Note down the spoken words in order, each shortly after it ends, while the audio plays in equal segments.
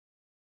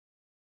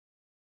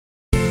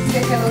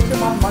say hello to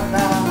my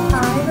mother.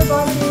 Hi,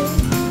 everybody.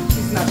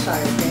 She's not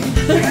shy, okay?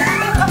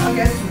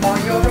 Yes,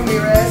 Mario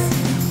Ramirez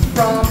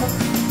from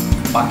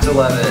Box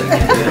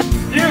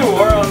 11. You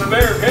are on the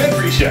Bear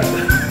Pantry Show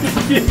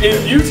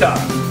in Utah.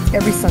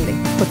 every Sunday.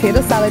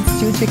 Potato salad,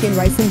 stewed chicken,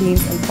 rice and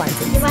beans, and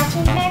plantains. You're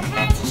watching the Bear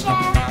Pantry Show.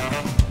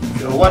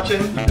 You're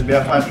watching the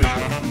Bear Pantry Show.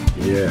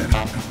 Yeah.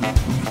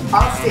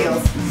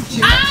 Oxtails.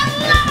 You're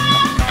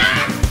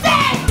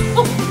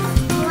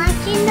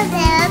watching the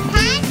Bear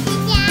Pantry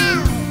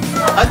Show.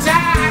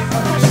 Attack!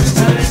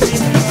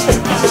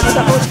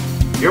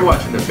 You're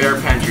watching the Bear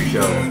Pantry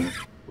Show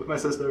with my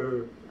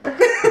sister.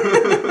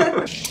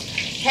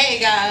 Hey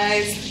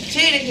guys,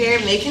 Jada here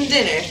making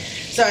dinner.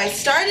 So I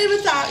started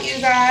without you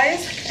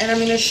guys, and I'm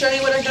going to show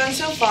you what I've done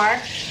so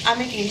far. I'm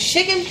making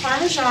chicken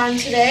parmesan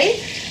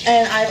today,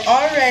 and I've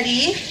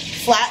already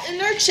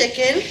flattened our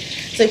chicken.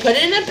 So I put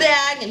it in a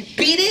bag and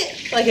beat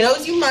it like it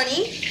owes you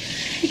money.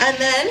 And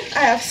then I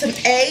have some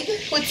egg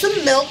with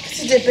some milk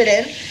to dip it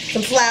in,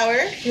 some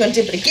flour. You're going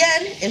to dip it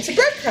again into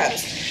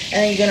breadcrumbs.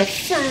 And then you're going to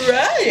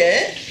fry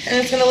it,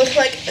 and it's going to look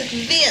like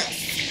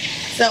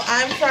this. So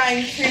I'm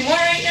frying 3 more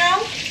right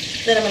now.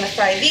 Then I'm going to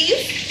fry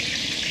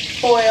these,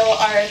 boil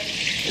our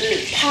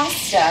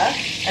pasta,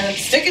 and then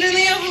stick it in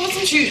the oven with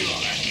some cheese on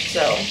it.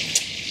 So,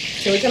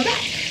 till we come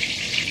back.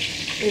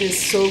 It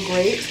is so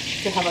great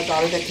to have a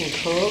daughter that can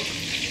cook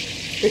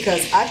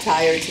because I'm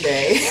tired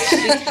today.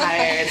 She's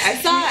tired.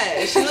 I saw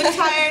it. She looked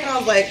tired, and I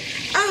was like,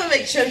 I'm going to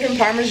make chicken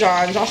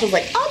parmesan. Josh was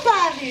like, I'll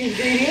buy the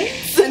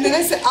ingredients. And then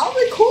I said, I'll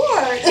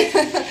record.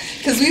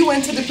 Because we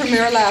went to the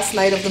premiere last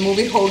night of the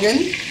movie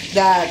Hogan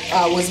that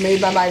was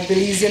made by my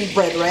Belizean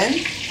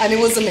brethren, and it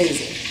was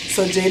amazing.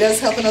 So Jada's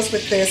helping us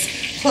with this.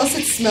 Plus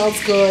it smells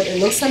good, it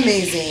looks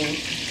amazing.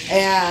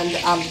 And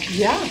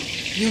yeah,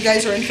 you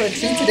guys are in for a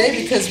treat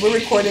today because we're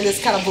recording this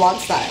kind of vlog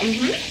style.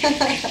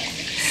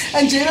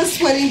 And Jada's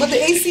sweating, but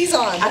the AC's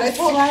on. But I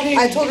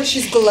told her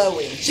she's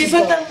glowing. She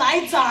put the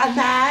lights on,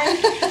 man.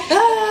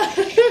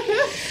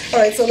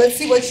 Alright, so let's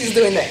see what she's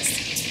doing next.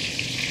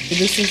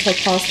 This is her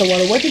pasta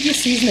water. What did you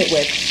season it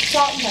with?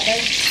 Salt and pepper.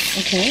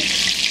 Okay.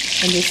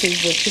 And this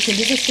is the chicken.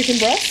 This is chicken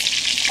breast?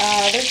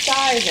 They're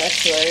thighs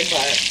actually,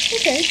 but...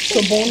 Okay.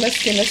 So boneless,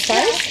 skinless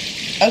thighs?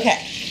 Okay.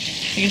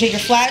 You can take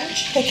your flattened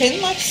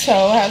chicken like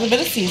so. It has a bit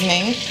of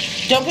seasoning.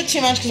 Don't put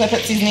too much because I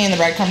put seasoning in the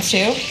breadcrumbs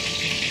too.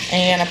 And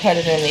you're going to put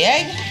it in the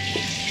egg.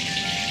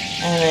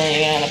 And then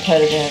you're going to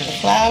put it in the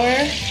flour.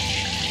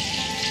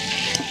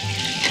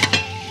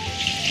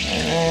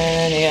 And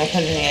then you're going to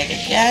put it in the egg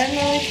again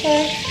really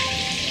quick.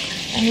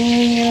 And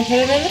then you're going to put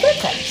it in the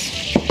breadcrumbs.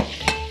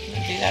 I'm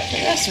going to do that for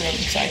the rest of them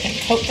so I can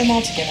coat them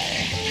all together.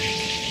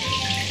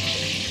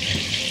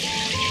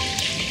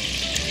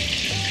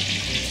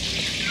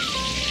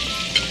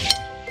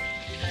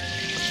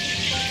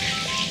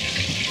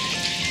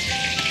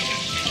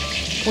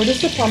 Where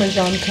does the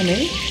Parmesan come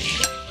in?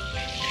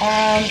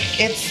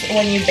 It's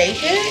when you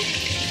bake it,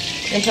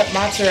 you put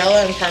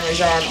mozzarella and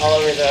Parmesan all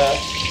over the...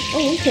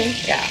 Oh, okay.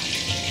 Yeah.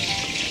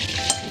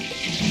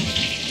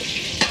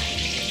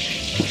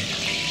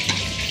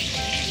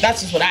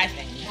 That's just what I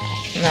think.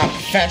 I'm not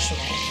professional,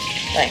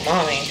 like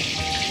mommy.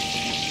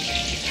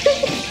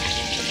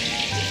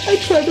 I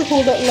tried to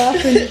hold that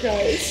laugh in, you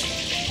guys.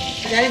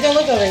 Daddy, don't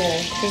look over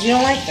here, because you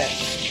don't like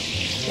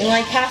this. You don't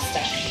like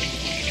pasta.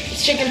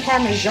 It's chicken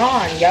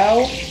Parmesan,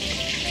 yo.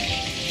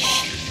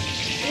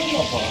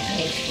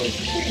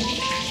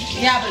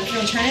 Yeah, but it's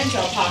going to turn into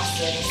a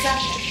pasta in a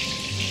second.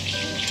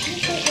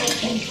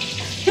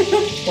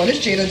 What is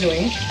Jada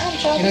doing?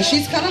 You know,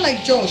 she's kind of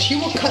like Joe. She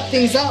will cut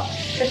things up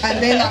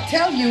and then not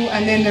tell you,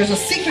 and then there's a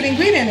secret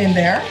ingredient in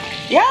there.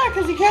 Yeah,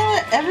 because you can't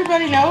let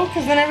everybody know,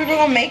 because then everybody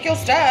will make your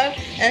stuff,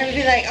 and it'll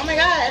be like, oh my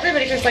god,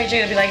 everybody cooks like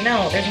Jada. Be like,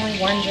 no, there's only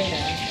one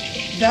Jada.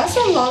 That's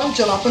a lot of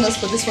jalapenos,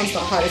 but this one's the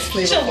hottest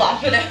flavor.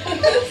 Jalapenos.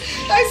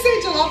 I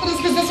say jalapenos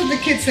because that's what the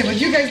kids say, but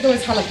you guys know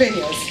it's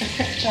jalapenos.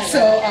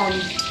 So,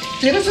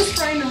 Jada's just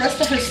frying the rest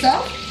of her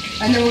stuff,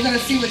 and then we're going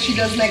to see what she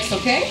does next,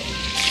 okay?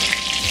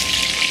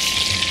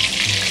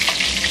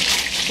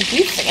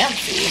 We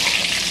fancy.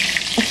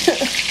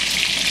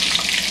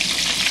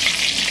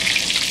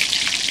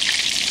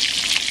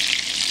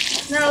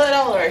 Now that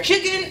all our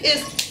chicken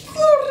is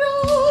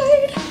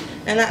fried,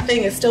 and that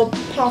thing is still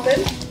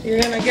popping, you're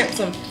going to get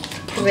some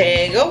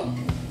prego.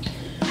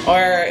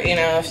 Or, you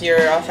know, if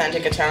you're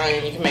authentic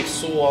Italian, you can make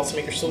sauce,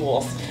 make your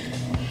sauce.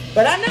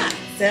 But I'm not.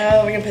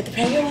 So we're going to put the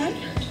prego on.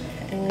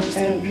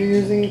 And you're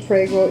using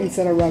prego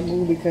instead of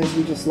ragu because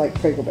you just like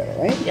prego better,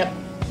 right? Yep.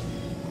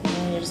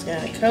 And you're just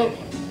going to coat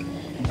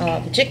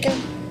the chicken.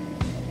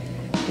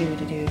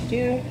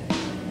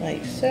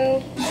 Like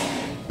so.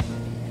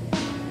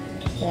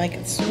 Like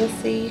it's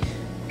saucy.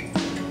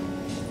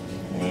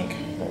 Like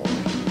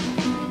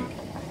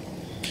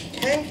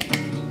okay.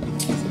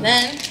 So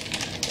then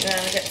we're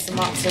gonna get some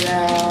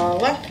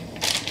mozzarella.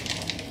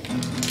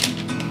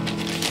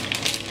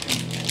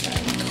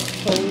 And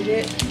coat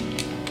it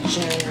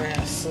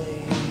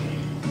generously.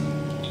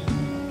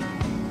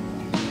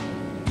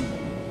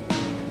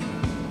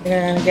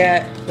 We're gonna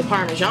get the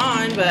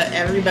Parmesan, but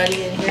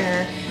everybody in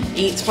here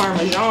eats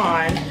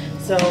Parmesan,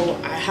 so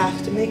I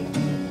have to make.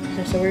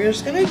 So we're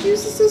just gonna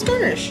use this as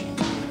garnish.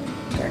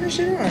 Garnish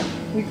it on.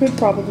 We could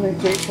probably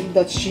grate some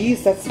Dutch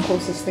cheese. That's the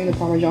closest thing to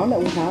Parmesan that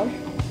we have.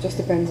 Just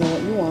depends on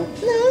what you want.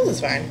 No, this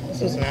is fine.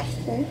 This is enough.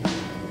 Okay.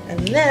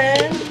 And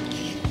then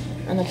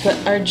I'm gonna put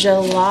our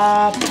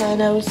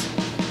jalapenos.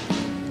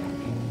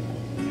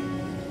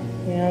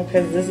 You know,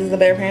 because this is the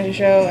Bear Pantry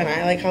show, and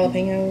I like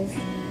jalapenos.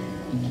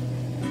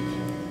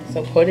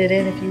 So put it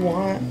in if you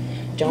want.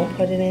 Don't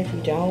put it in if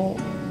you don't.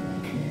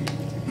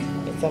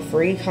 It's a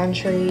free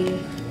country.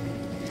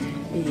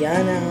 You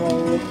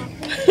know.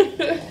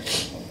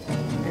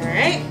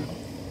 Alright.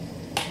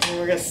 And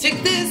we're gonna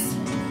stick this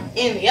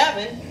in the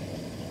oven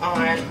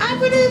on, I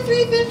put it at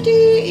 350.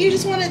 You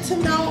just want it to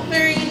melt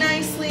very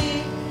nicely.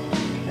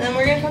 And then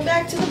we're gonna come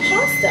back to the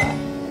pasta.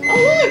 Oh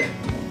look!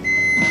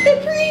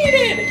 It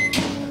preheated!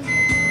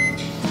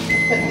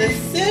 Put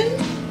this in.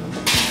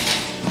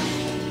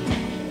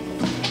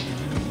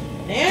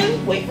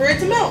 And wait for it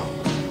to melt.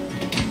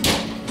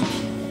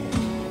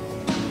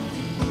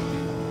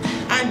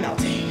 I'm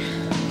melting.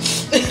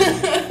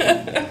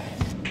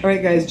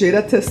 Alright guys,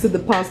 Jada tested the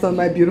pasta on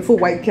my beautiful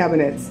white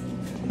cabinets.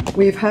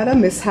 We've had a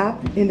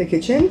mishap in the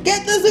kitchen.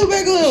 Get the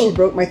super glue! She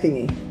broke my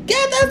thingy.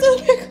 Get the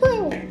super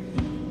glue!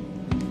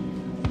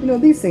 You know,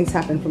 these things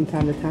happen from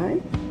time to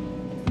time.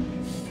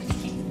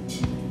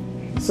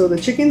 So the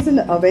chicken's in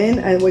the oven,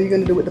 and what are you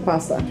going to do with the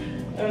pasta?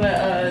 I'm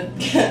gonna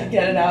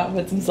get it out and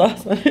put some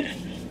sauce on it.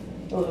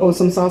 Oh,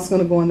 some sauce is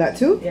going to go on that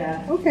too?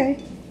 Yeah. Okay.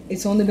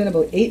 It's only been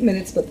about 8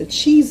 minutes, but the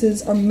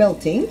cheeses are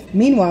melting.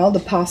 Meanwhile, the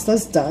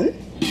pasta's done.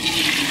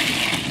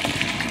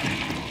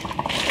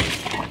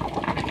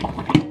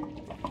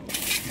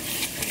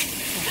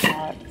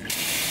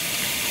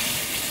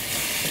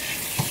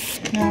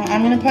 Now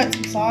I'm gonna put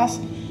some sauce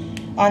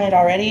on it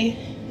already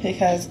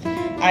because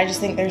I just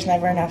think there's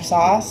never enough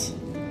sauce.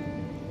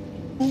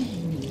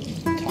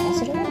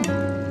 Toss it around.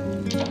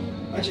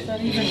 What does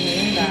that even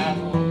mean,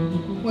 Basil?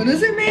 What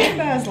does it mean,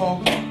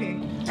 Basil? Okay.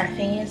 Our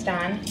thing is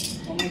done.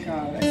 Oh my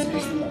god, I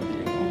seriously love you.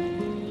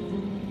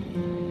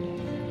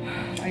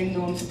 I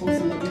know I'm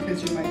supposed to love you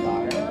because you're my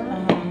daughter.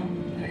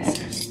 I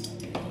seriously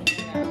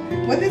love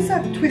you. What is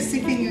that twisty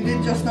thing you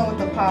did just now with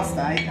the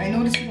pasta? I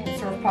noticed you don't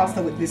serve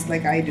pasta with this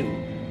like I do.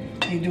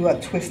 You do a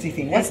twisty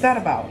thing. What's that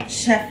about?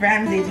 Chef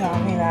Ramsay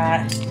taught me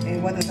that.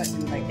 And what does that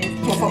do? Like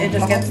It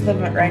just gets the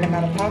right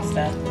amount of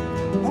pasta.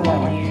 So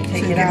that when you take so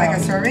you it get out. like a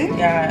serving?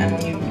 Yeah, and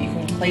when you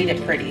can plate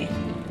it pretty.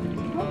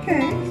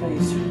 Okay. So you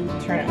just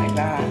turn it like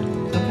that.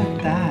 Look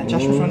at that.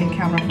 Josh was running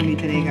camera for me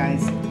today,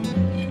 guys.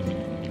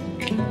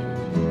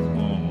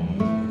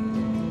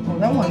 Oh,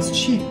 that one's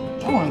cheap.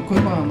 I want a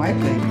good one on my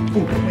plate.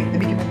 Oh, wait, let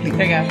me get my plate.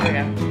 There you go,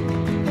 there you go.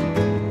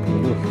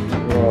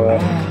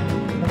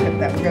 Look at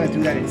that. We're going to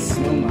do that in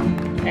slow-mo.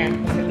 Okay,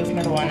 let's get this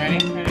middle one ready.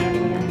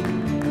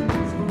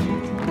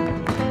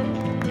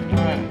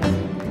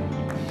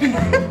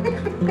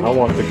 I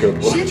want the good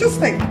one. She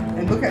just like,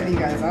 and look at me,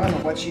 guys. I don't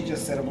know what she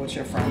just said about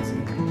your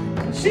Francie.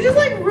 She just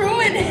like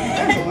ruined it.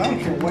 I don't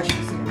care what she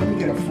said. Let me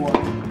get a fork.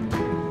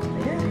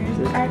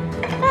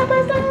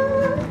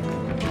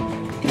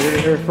 You're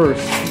here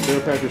first. Bear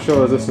Pantry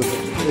show us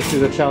this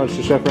is a challenge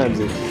to Chef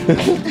Ramsay.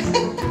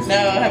 No,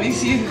 have you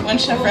seen when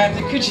Chef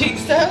Ramsay critique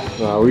stuff?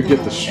 We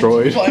get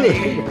destroyed. It's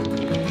funny. On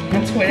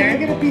Can I Twitter.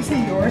 get a piece of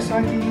yours so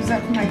I can use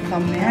that for my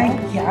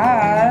thumbnail?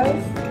 Yes.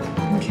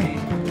 Okay.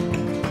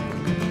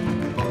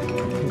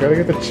 Gotta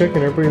get the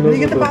chicken. Everybody knows Let me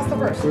get the pasta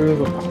first. What does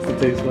the pasta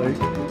taste like?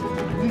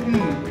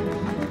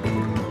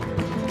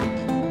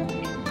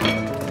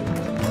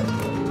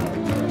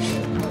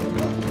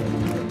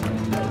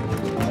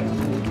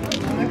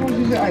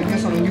 I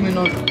guess I'm giving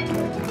on.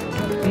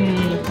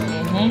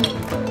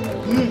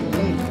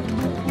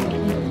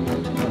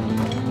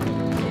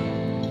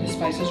 The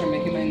spices are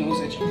making my nose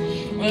itch.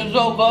 It's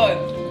so good.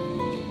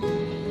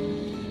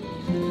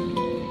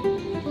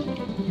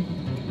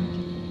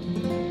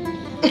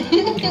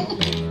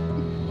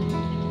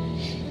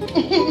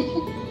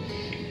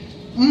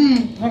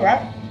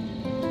 Alright.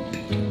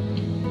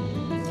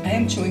 I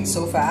am chewing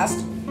so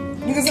fast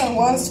because I don't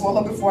want to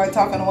swallow before I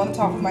talk. I don't want to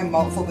talk with my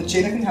mouth full, but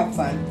Jada can have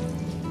fun.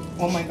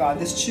 Oh my god,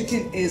 this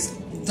chicken is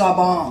the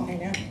bomb. I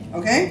know.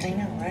 Okay? I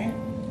know, right?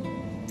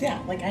 Yeah,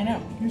 like I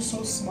know. You're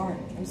so smart.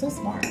 I'm so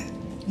smart.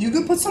 You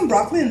could put some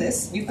broccoli in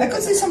this. You I could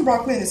could see some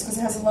broccoli in this because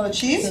it has a lot of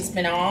cheese. Some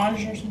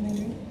spinach or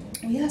something.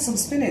 Oh yeah, some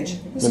spinach.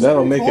 This And is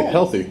that'll pretty make it cool.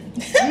 healthy.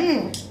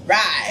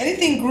 Right.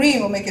 Anything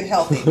green will make it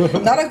healthy.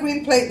 Not a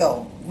green plate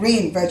though.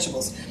 Green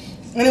vegetables.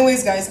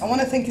 Anyways, guys, I want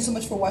to thank you so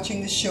much for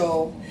watching this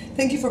show.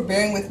 Thank you for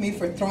bearing with me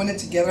for throwing it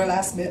together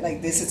last minute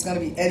like this. It's going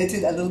to be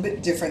edited a little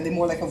bit differently,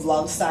 more like a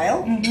vlog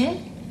style.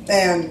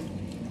 And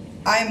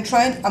I'm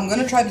going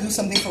to try to do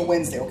something for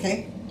Wednesday,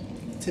 okay?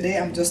 Today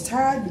I'm just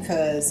tired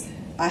because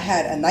I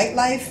had a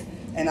nightlife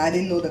and I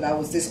didn't know that I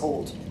was this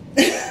old.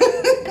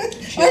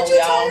 Aren't you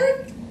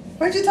tired?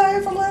 Weren't you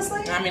tired from last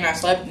night? I mean, I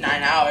slept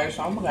 9 hours,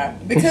 so I'm okay.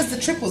 Because the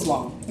trip was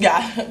long.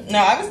 Yeah. No,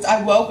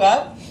 I woke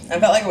up and I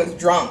felt like I was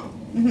drunk.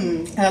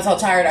 And that's how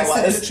tired I The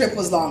was. trip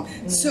was long.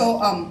 So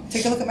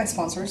take a look at my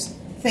sponsors.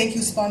 Thank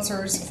you,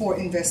 sponsors, for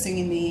investing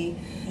in me.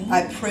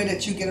 I pray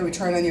that you get a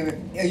return on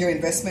your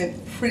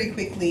investment pretty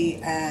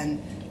quickly,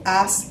 and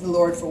ask the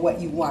Lord for what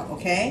you want,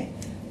 okay?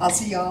 I'll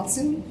see y'all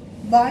soon.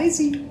 Bye,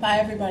 Z. Bye,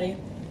 everybody.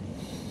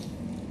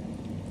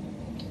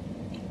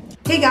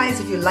 Hey guys,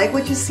 if you like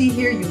what you see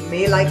here, you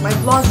may like my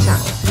vlog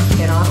channel.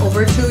 Head on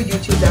over to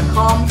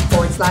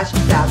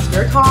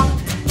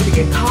youtube.com/DabsBearTalk to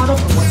get caught up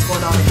on what's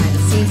going on behind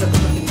the scenes of the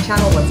cooking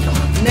channel, what's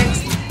coming up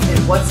next,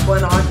 and what's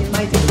going on in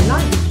my daily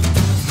life.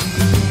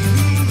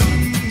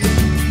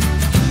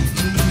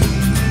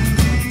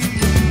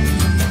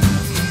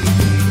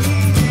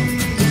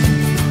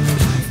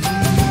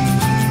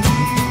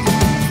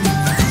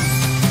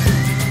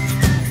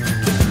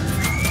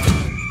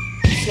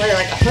 Sweating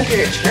like a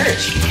hooker at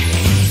church.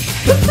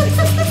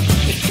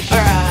 Or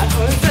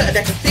what is it? A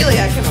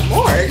necrophiliac in a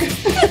morgue.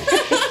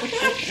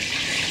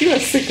 You're a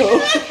sicko.